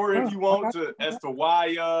tell a story if you want as to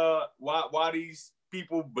why these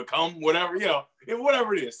people become whatever, you know,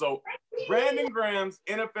 whatever it is. So Brandon Graham's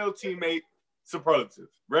NFL teammate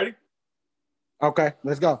superlatives. Ready? Okay,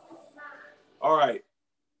 let's go. All right.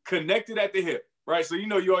 Connected at the hip, right? So, you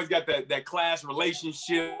know, you always got that class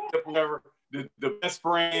relationship, whatever, the best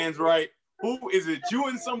friends, right? Who is it, you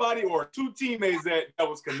and somebody or two teammates that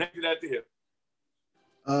was connected at the hip?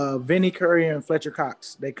 Vinny Curry and Fletcher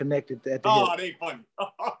Cox. They connected at the hip. Oh, they funny.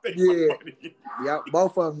 Funny. Yeah,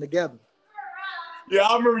 both of them together. Yeah,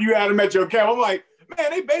 I remember you had them at your camp. I'm like, man,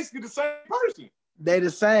 they basically the same person. They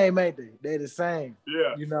the same, ain't they? They the same.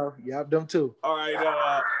 Yeah. You know, yeah, them too. All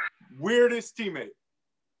right, weirdest teammate.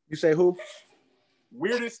 You say who?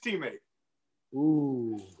 Weirdest teammate.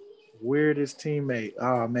 Ooh, weirdest teammate.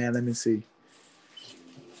 Oh man, let me see.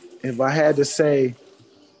 If I had to say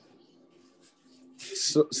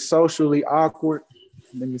socially awkward,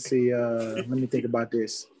 let me see. Let me think about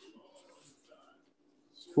this.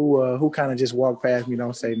 Who kind of just walked past me,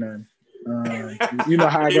 don't say nothing. You know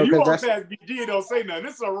how I go. If you walk past BG and don't say nothing,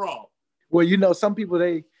 it's so wrong. Well, you know, some people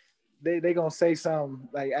they gonna say something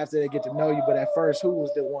like after they get to know you, but at first, who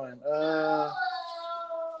was the one?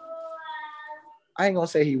 I ain't gonna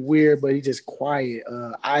say he weird, but he just quiet.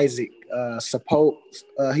 Isaac,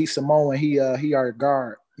 he's Samoan. He our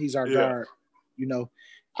guard. He's our guard. You know,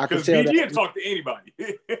 I can tell BG can talk to anybody.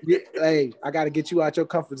 Hey, I got to get you out your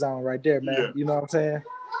comfort zone right there, man. Yeah. You know what I'm saying?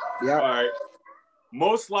 Yeah. All right.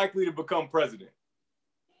 Most likely to become president.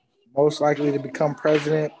 Most likely to become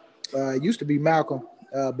president. Used to be Malcolm,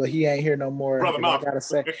 but he ain't here no more. Brother Malcolm.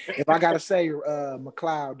 If I gotta say,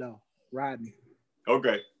 McLeod though, Rodney.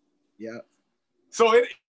 Okay. Yeah. So it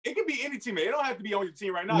can be any teammate. It don't have to be on your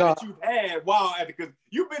team right now that you've had because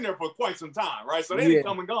you've been there for quite some time, right? So they didn't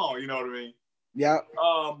come and gone. You know what I mean? Yeah.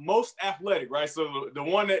 Most athletic, right? So the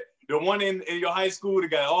one in your high school that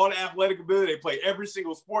got all the athletic ability, they play every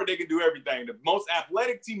single sport, they can do everything. The most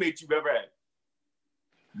athletic teammate you've ever had.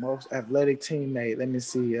 Most athletic teammate. Let me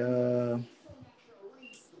see.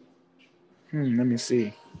 Let me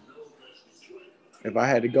see. If I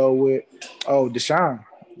had to go with, Deshaun,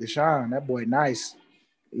 that boy nice.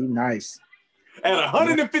 He nice. At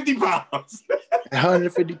 150 pounds.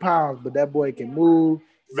 150 pounds, but that boy can move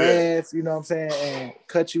fast, you know what I'm saying, and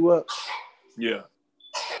cut you up. Yeah.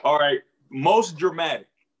 All right. Most dramatic.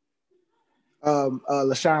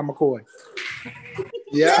 LaShawn McCoy.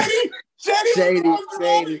 Yeah.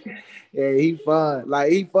 Shady. Yeah, he fun.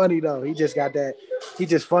 Like, he funny though. He just got that. He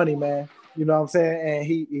just funny, man. You know what I'm saying? And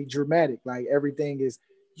he dramatic. Like, everything is,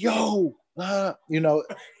 you know,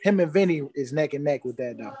 him and Vinny is neck and neck with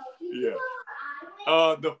that though.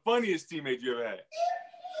 Yeah. The funniest teammate you ever had?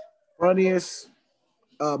 Funniest,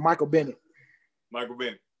 Michael Bennett. Michael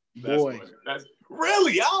Bennett. That's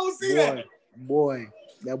really? I don't see that. Boy,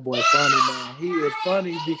 that boy funny, man. He is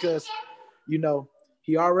funny because, you know,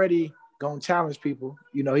 he already gonna challenge people.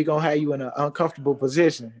 You know, he gonna have you in an uncomfortable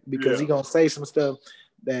position because he gonna say some stuff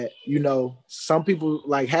that, you know, some people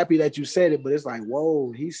like happy that you said it, but it's like,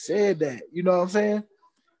 whoa, he said that. You know what I'm saying?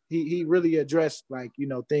 He really addressed, like, you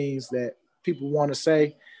know, things that people want to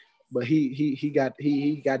say, but he got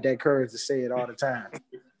that courage to say it all the time.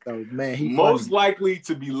 So, man, he most funny. likely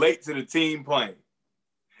to be late to the team playing.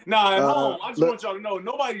 Now, at home, I just want y'all to know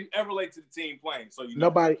nobody ever late to the team playing. So you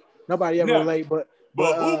know. Nobody ever late, but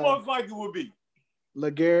who most likely would be?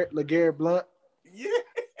 LeGarrette Blunt. Yeah.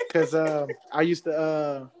 Because I used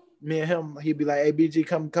to me and him, he'd be like, "Hey, BG,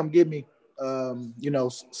 come get me." You know,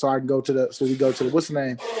 so I can go to the what's the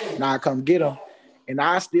name? Now I come get him, and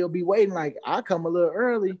I still be waiting. Like, I come a little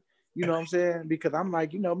early. You know what I'm saying? Because I'm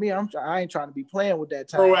like, you know me, I ain't trying to be playing with that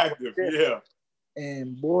time. Proactive, yeah.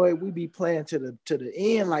 And boy, we be playing to the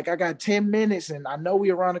end. Like, I got 10 minutes, and I know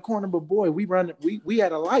we around the corner, but boy, we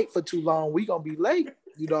had a light for too long. We gonna be late.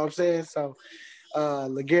 You know what I'm saying? So,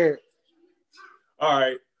 LeGarrette. All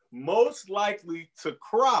right. Most likely to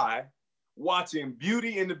cry watching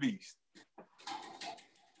Beauty and the Beast.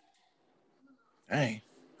 Dang.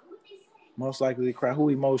 Most likely to cry. Who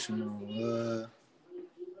emotional?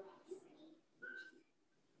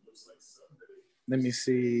 Let me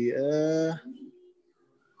see.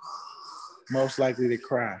 Most likely to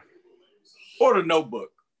cry. Or The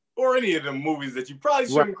Notebook. Or any of them movies that you probably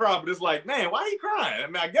shouldn't cry, but it's like, man, why are you crying? I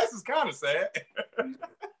mean, I guess it's kind of sad.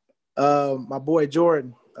 My boy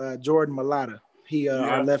Jordan Mailata. He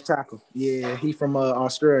our left tackle. Yeah, he from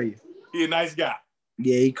Australia. He a nice guy.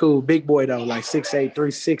 Yeah, he cool. Big boy though, like 6'8",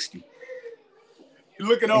 360. You're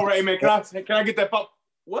looking over, hey man, can I get that pop?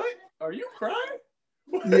 What? Are you crying?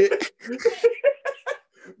 Yeah.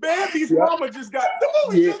 Baby's mama just got the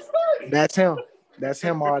movie just started. That's him. That's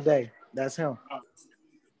him all day. That's him.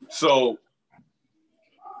 So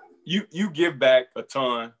you give back a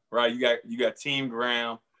ton, right? You got Team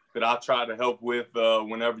Graham that I try to help with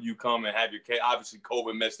whenever you come and have your case. Obviously,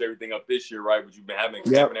 COVID messed everything up this year, right? But you've been having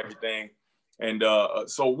everything. And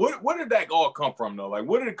so what did that all come from, though? Like,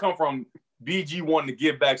 where did it come from, BG wanting to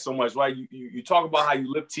give back so much, right? You talk about how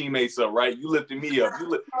you lift teammates up, right? You lifted me up.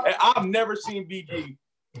 And I've never seen BG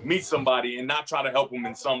meet somebody and not try to help them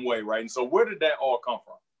in some way, right? And so where did that all come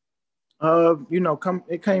from?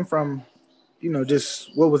 It came from,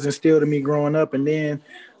 just what was instilled in me growing up. And then,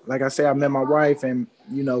 like I said, I met my wife and,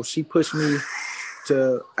 she pushed me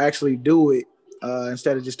to actually do it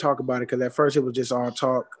instead of just talk about it. Because at first it was just all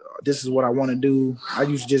talk. This is what I want to do. I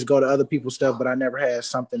used to just go to other people's stuff, but I never had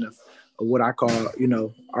something to what I call,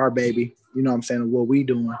 our baby, you know what I'm saying, what we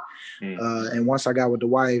doing. And once I got with the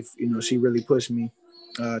wife, she really pushed me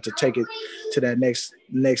to take it to that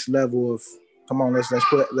next level of, come on,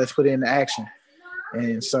 let's put it into action.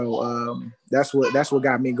 And so that's what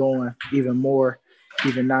got me going even more.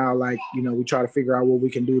 Even now, like, we try to figure out what we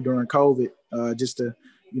can do during COVID, just to,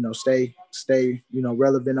 stay,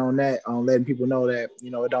 relevant on that, on letting people know that,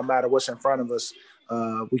 it don't matter what's in front of us.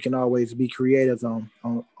 We can always be creative on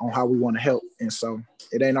how we want to help. And so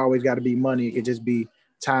it ain't always got to be money. It could just be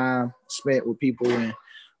time spent with people and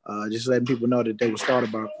just letting people know that they was thought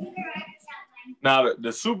about. Now,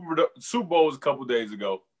 the Super Bowl was a couple days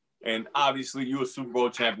ago, and obviously you a Super Bowl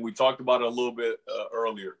champion. We talked about it a little bit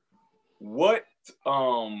earlier. What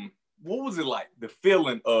was it like, the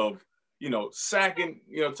feeling of, sacking,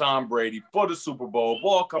 Tom Brady for the Super Bowl,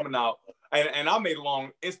 ball coming out, and I made a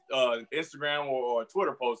long Instagram or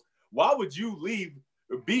Twitter post. Why would you leave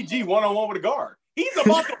BG one-on-one with a guard? He's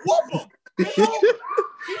about to whoop him. It's over.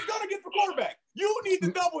 He's going to get the quarterback. You need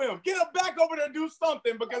to double him. Get him back over there and do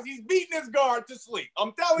something because he's beating his guard to sleep.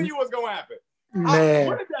 I'm telling you what's going to happen.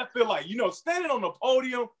 What did that feel like? Standing on the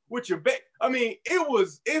podium with your back. I mean,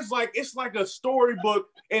 it's like a storybook,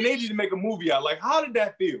 and they need to make a movie out. Like, how did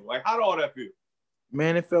that feel? Like, how did all that feel?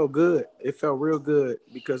 Man, it felt good. It felt real good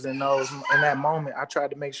because in that moment, I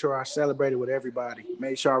tried to make sure I celebrated with everybody,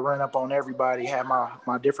 made sure I ran up on everybody, had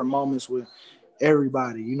my different moments with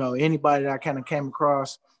everybody. Anybody that I kind of came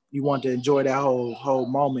across, you want to enjoy that whole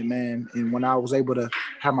moment, man. And when I was able to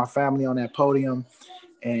have my family on that podium,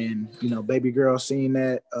 and baby girl seeing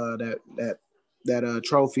that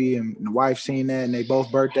trophy, and the wife seeing that, and they both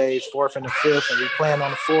birthdays, 4th and the 5th, and we playing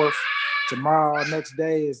on the 4th. Tomorrow, next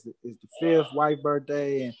day is the 5th, wife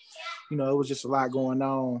birthday, and it was just a lot going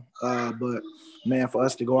on. But man, for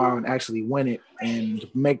us to go out and actually win it and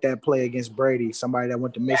make that play against Brady, somebody that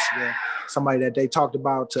went to Michigan, somebody that they talked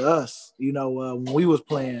about to us, when we was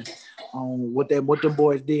playing, on what them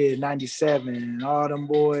boys did in '97 and all them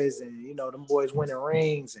boys, and them boys winning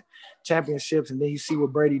rings and championships, and then you see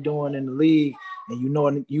what Brady doing in the league,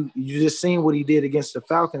 and you just seen what he did against the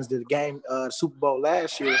Falcons, the game Super Bowl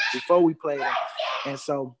last year before we played him. And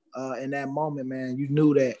so in that moment, man, you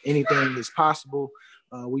knew that anything is possible.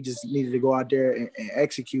 We just needed to go out there and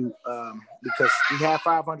execute because we had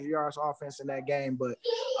 500 yards offense in that game, but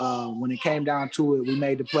when it came down to it, we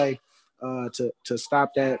made the play to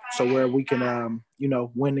stop that, so where we can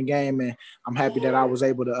win the game. And I'm happy that I was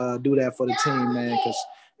able to do that for the team, man, because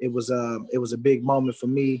it was a big moment for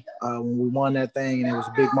me when we won that thing, and it was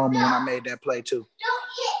a big moment when I made that play too.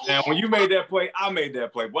 And when you made that play, I made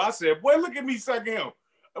that play. Boy, I said, boy, look at me sucking him.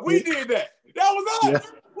 We did that. That was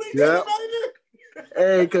us. Yeah. We did it, baby.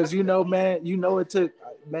 Hey, because man, it took,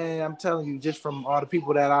 man, I'm telling you, just from all the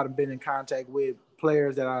people that I've been in contact with,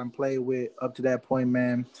 players that I've played with up to that point,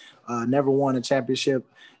 man, never won a championship.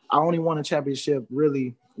 I only won a championship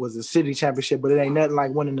really was a city championship, but it ain't nothing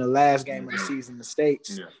like winning the last game of the season in the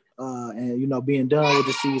States. Yeah. And, being done with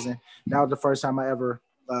the season. That was the first time I ever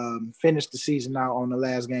finished the season out on the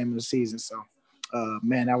last game of the season. So,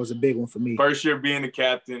 man, that was a big one for me. First year being the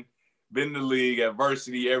captain, been in the league,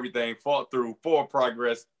 adversity, everything, fought through, forward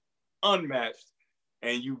progress, unmatched,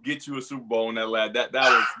 and you get you a Super Bowl in that lad.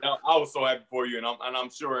 I was so happy for you, and I'm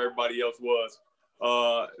sure everybody else was.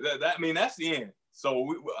 That's the end.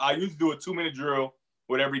 So I used to do a 2-minute drill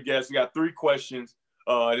with every guest. We got 3 questions.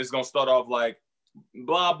 It's gonna start off like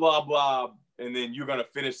blah blah blah, and then you're gonna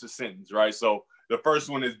finish the sentence, right? So the first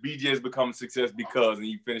one is BG has become a success because, and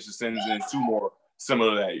you finish the sentence, and 2 more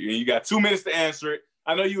similar to that. You got 2 minutes to answer it.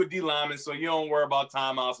 I know you a D lineman, so you don't worry about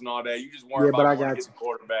timeouts and all that. You just worry about getting the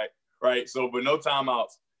quarterback, right? So, but no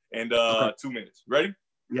timeouts and okay. 2 minutes. Ready?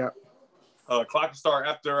 Yeah. Clock will start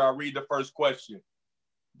after I read the first question.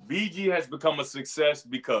 BG has become a success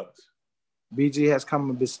because? BG has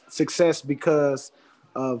come a success because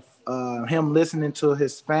of him listening to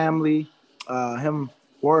his family, him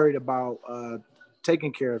worried about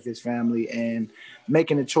taking care of his family, and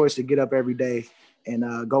making the choice to get up every day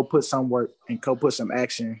and go put some work and go put some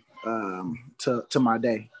action to my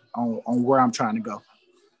day on where I'm trying to go.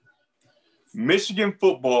 Michigan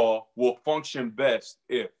football will function best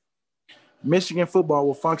if? Michigan football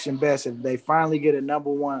will function best if they finally get a number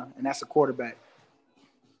one, and that's a quarterback.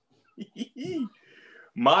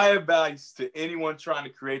 My advice to anyone trying to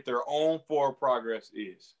create their own forward progress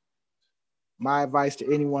is? My advice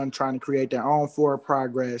to anyone trying to create their own forward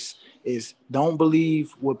progress is don't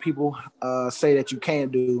believe what people say that you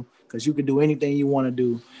can't do, because you can do anything you want to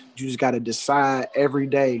do. You just got to decide every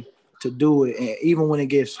day to do it. And even when it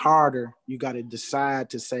gets harder, you got to decide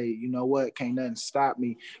to say, you know what, can't nothing stop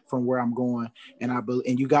me from where I'm going. And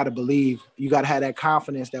and you got to believe, you got to have that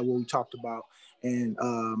confidence that what we talked about. And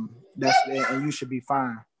and you should be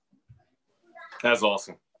fine. That's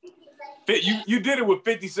awesome. You did it with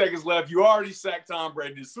 50 seconds left. You already sacked Tom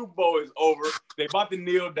Brady. The Super Bowl is over. They about to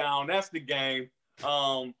kneel down. That's the game.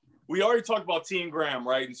 We already talked about Team Graham,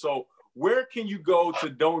 right? And so where can you go to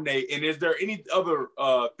donate? And is there any other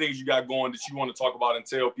things you got going that you want to talk about and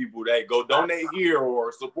tell people that, hey, go donate here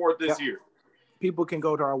or support this here? People can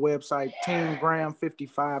go to our website,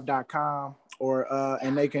 teamgraham55.com,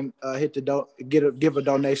 and they can hit give a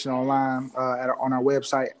donation online on our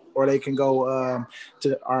website, or they can go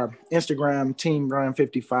to our Instagram,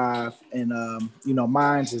 teamgraham55, and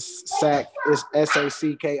mine's is SACK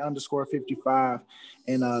 _55,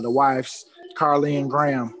 and the wife's Carlene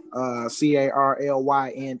Graham, CARLYNE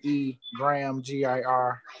Graham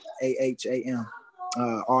GIRAHAM,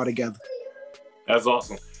 all together. That's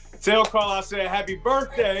awesome. Tell Carl I said happy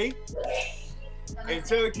birthday, and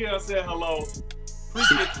tell the kid I said hello.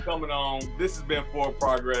 Appreciate you coming on. This has been Forward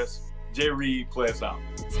Progress. Jay Reed, play us out.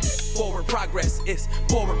 Forward progress is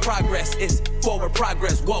forward progress is forward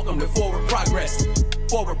progress. Welcome to Forward Progress.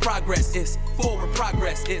 Forward progress is forward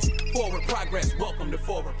progress is forward progress. Welcome to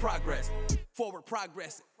Forward Progress. Forward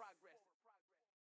progress.